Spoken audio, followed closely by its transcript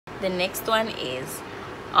The next one is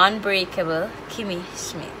Unbreakable Kimmy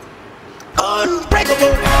Schmidt.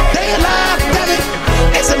 Unbreakable, they alive, baby.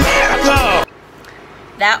 It's a miracle.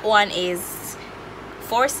 That one is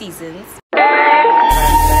 4 seasons.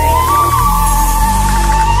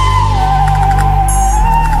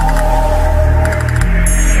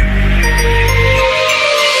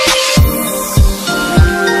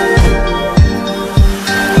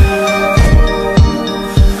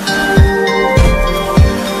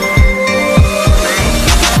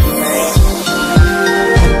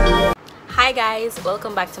 Hi guys,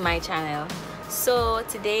 welcome back to my channel. So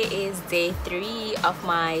today is day 3 of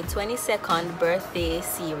my 22nd birthday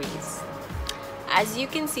series. As you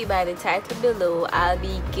can see by the title below, I'll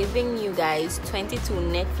be giving you guys 22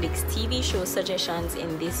 Netflix TV show suggestions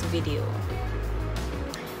in this video.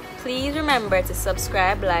 Please remember to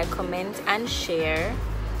subscribe, like, comment and share.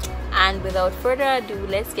 And without further ado,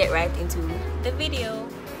 let's get right into the video.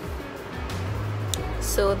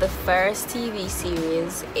 So the first TV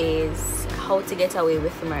series is How to Get Away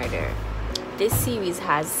with Murder. This series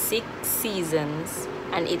has 6 seasons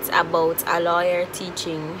and it's about a lawyer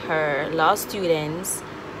teaching her law students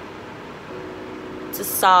to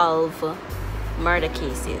solve murder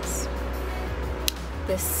cases.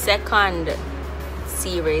 The second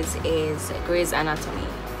series is Grey's Anatomy.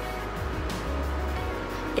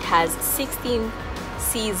 It has 16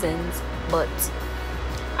 seasons, but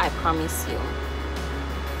I promise you,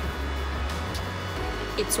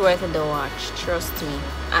 it's worth the watch, trust me.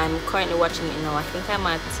 I'm currently watching it now. I think I'm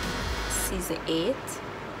at season 8,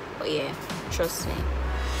 but yeah, trust me,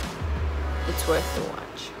 it's worth the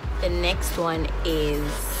watch. The next one is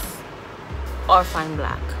Orphan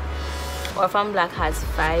Black. Orphan Black has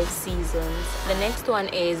 5 seasons. The next one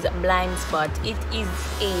is Blind Spot. It is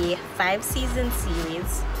a 5-season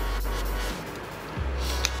series.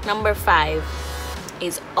 Number 5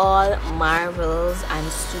 is all Marvels and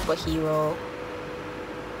superhero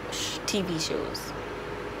TV shows.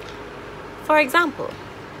 For example,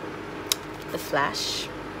 The Flash,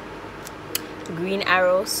 Green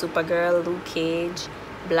Arrow, Supergirl, Luke Cage,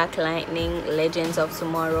 Black Lightning, Legends of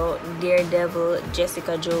Tomorrow, Daredevil,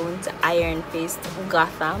 Jessica Jones, Iron Fist,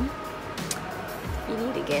 Gotham. You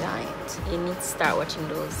need to get on it. You need to start watching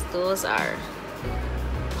those. Those are,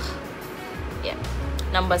 yeah.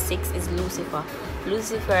 Number 6 is Lucifer.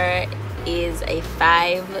 Lucifer is a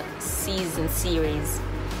 5-season series.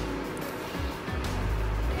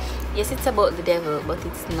 Yes, it's about the devil, but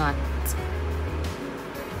it's not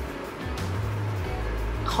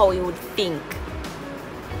how you would think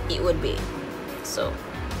it would be. So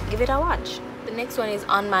give it a watch. The next one is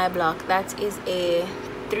On My Block. That is a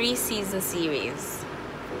 3-season series.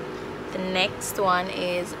 The next one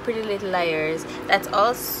is Pretty Little Liars. That's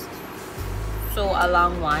also a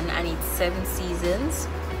long one and it's 7 seasons.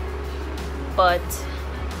 But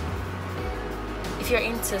if you're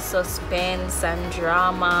into suspense and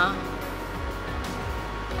drama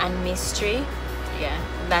and mystery, yeah,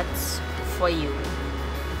 that's for you.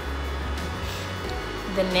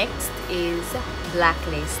 The next is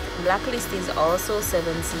Blacklist. Blacklist is also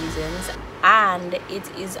 7 seasons and it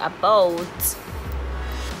is about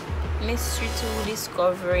mystery to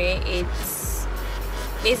discovery. It's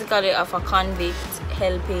basically of a convict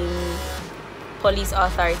helping police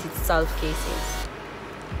authorities to solve cases.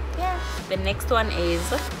 The next one is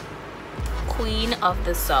Queen of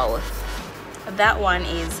the South. That one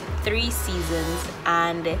is 3 seasons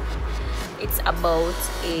and it's about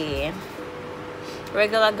a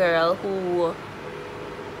regular girl who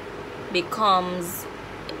becomes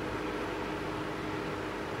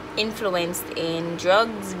influenced in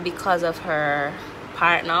drugs because of her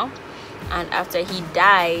partner, and after he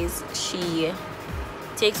dies she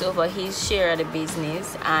takes over his share of the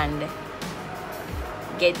business and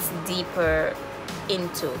gets deeper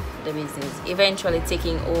into the business, eventually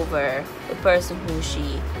taking over the person who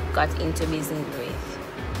she got into business with,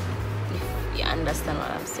 if you understand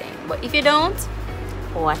what I'm saying. But if you don't,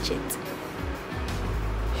 watch it.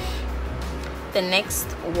 The next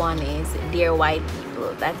one is Dear White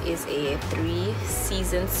People. That is a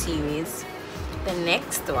 3-season series. The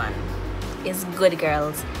next one is Good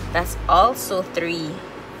Girls. That's also 3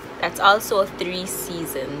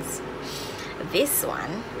 seasons. This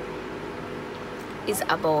one is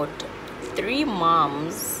about 3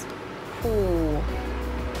 moms who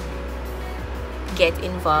get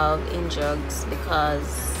involved in drugs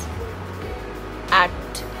because at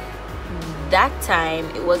that time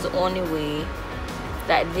it was the only way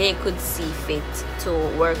that they could see fit to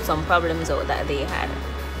work some problems out that they had.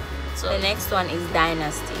 So the next one is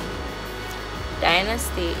Dynasty.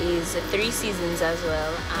 Dynasty is 3 seasons as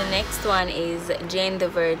well. The next one is Jane the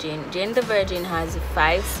Virgin. Jane the Virgin has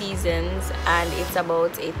 5 seasons, and it's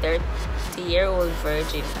about a 30-year-old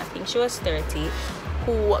virgin, I think she was 30,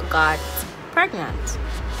 who got pregnant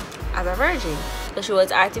as a virgin. So she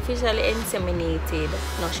was artificially inseminated.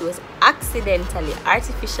 No, she was accidentally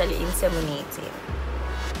artificially inseminated.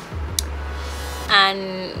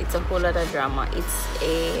 And it's a whole lot of drama. It's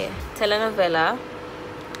a telenovela,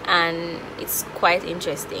 and it's quite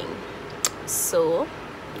interesting. So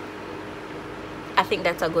I think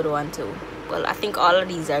that's a good one too. Well, I think all of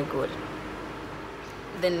these are good.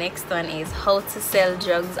 The next one is How to Sell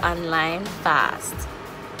Drugs Online Fast.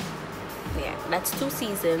 Yeah, that's 2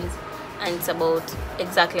 seasons, and it's about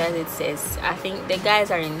exactly as it says. I think the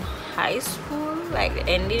guys are in high school, like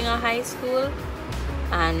ending of high school,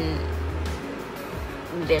 and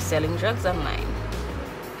they're selling drugs online.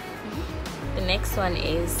 The next one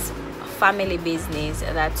is Family Business.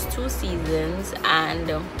 That's 2 seasons,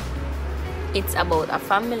 and it's about a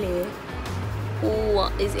family who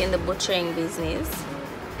is in the butchering business.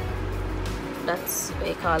 That's what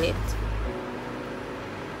they call it.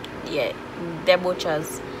 Yeah, they're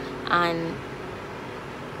butchers, and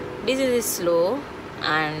business is slow,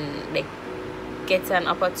 and they get an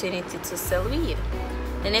opportunity to sell weed.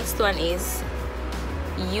 The next one is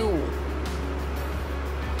You.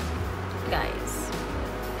 Guys,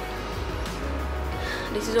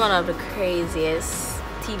 this is one of the craziest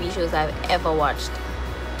TV shows I've ever watched.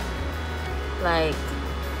 Like,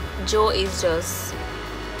 Joe is just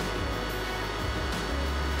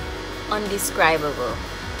undescribable.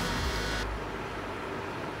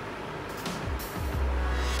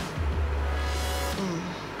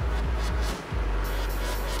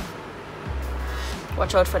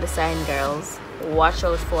 Watch out for the sign, girls. Watch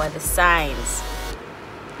out for the signs.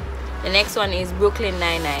 The next one is Brooklyn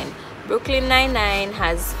Nine-Nine. Brooklyn Nine-Nine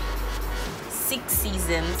has 6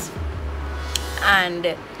 seasons,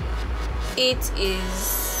 and it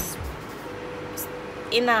is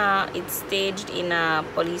it's staged in a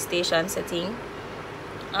police station setting.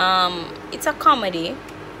 It's a comedy,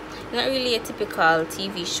 not really a typical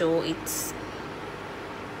TV show. It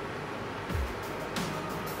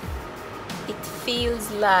feels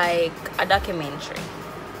like a documentary,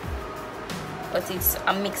 but it's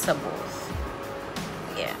a mix of both.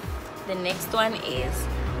 Yeah. The next one is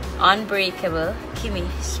Unbreakable Kimmy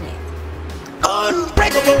Schmidt.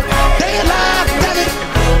 Unbreakable, they alive, baby.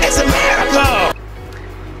 It's a miracle.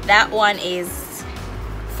 That one is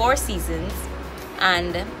 4 seasons,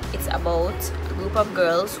 and it's about a group of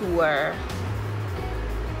girls who were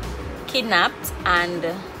kidnapped and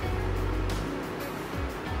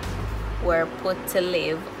were put to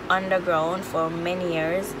live underground for many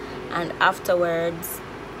years, and afterwards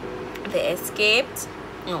they escaped.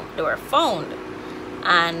 No, they were found,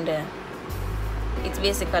 and it's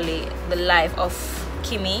basically the life of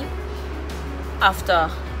Kimmy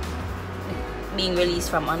after being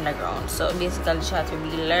released from underground. So basically she had to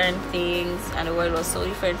relearn things, and the world was so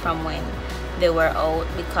different from when they were out,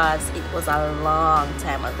 because it was a long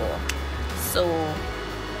time ago. So,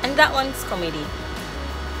 and that one's comedy.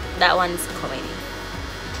 That one's comedy.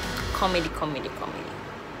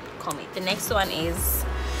 The next one is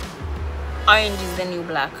Orange is the New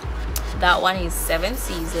Black. That one is 7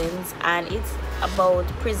 seasons, and it's about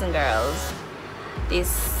prison girls. This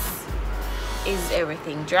is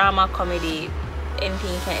everything: drama, comedy,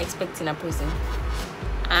 anything you can expect in a prison.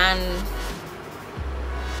 And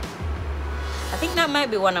I think that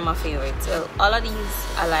might be one of my favorites. Well, all of these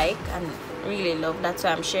I like and really love. That's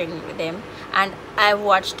why I'm sharing it with them. And I've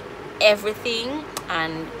watched everything,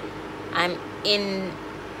 and I'm in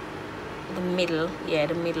the middle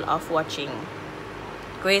of watching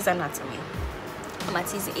Grey's Anatomy. I'm at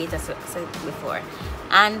season 8, as I said before.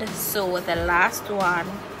 And so the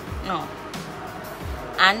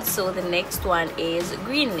next one is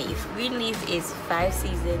Greenleaf. Greenleaf is 5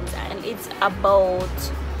 seasons, and it's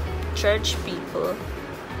about church people,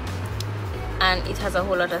 and it has a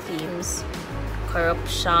whole lot of themes: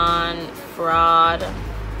 corruption, fraud,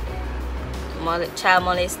 child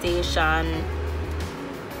molestation,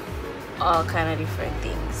 all kind of different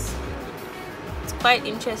things. It's quite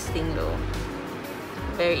interesting though,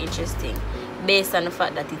 very interesting, based on the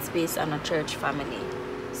fact that it's based on a church family.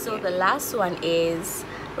 So the last one is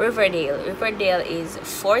Riverdale. Riverdale is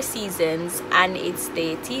 4 seasons, and it's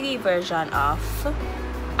the TV version of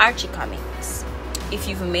Archie Comics. If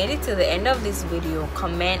you've made it to the end of this video,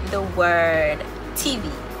 comment the word TV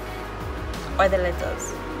or the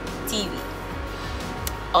letters TV.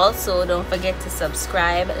 Also, don't forget to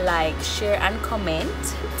subscribe, like, share, and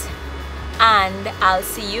comment. and I'll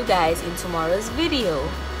see you guys in tomorrow's video.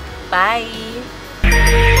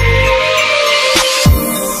 Bye.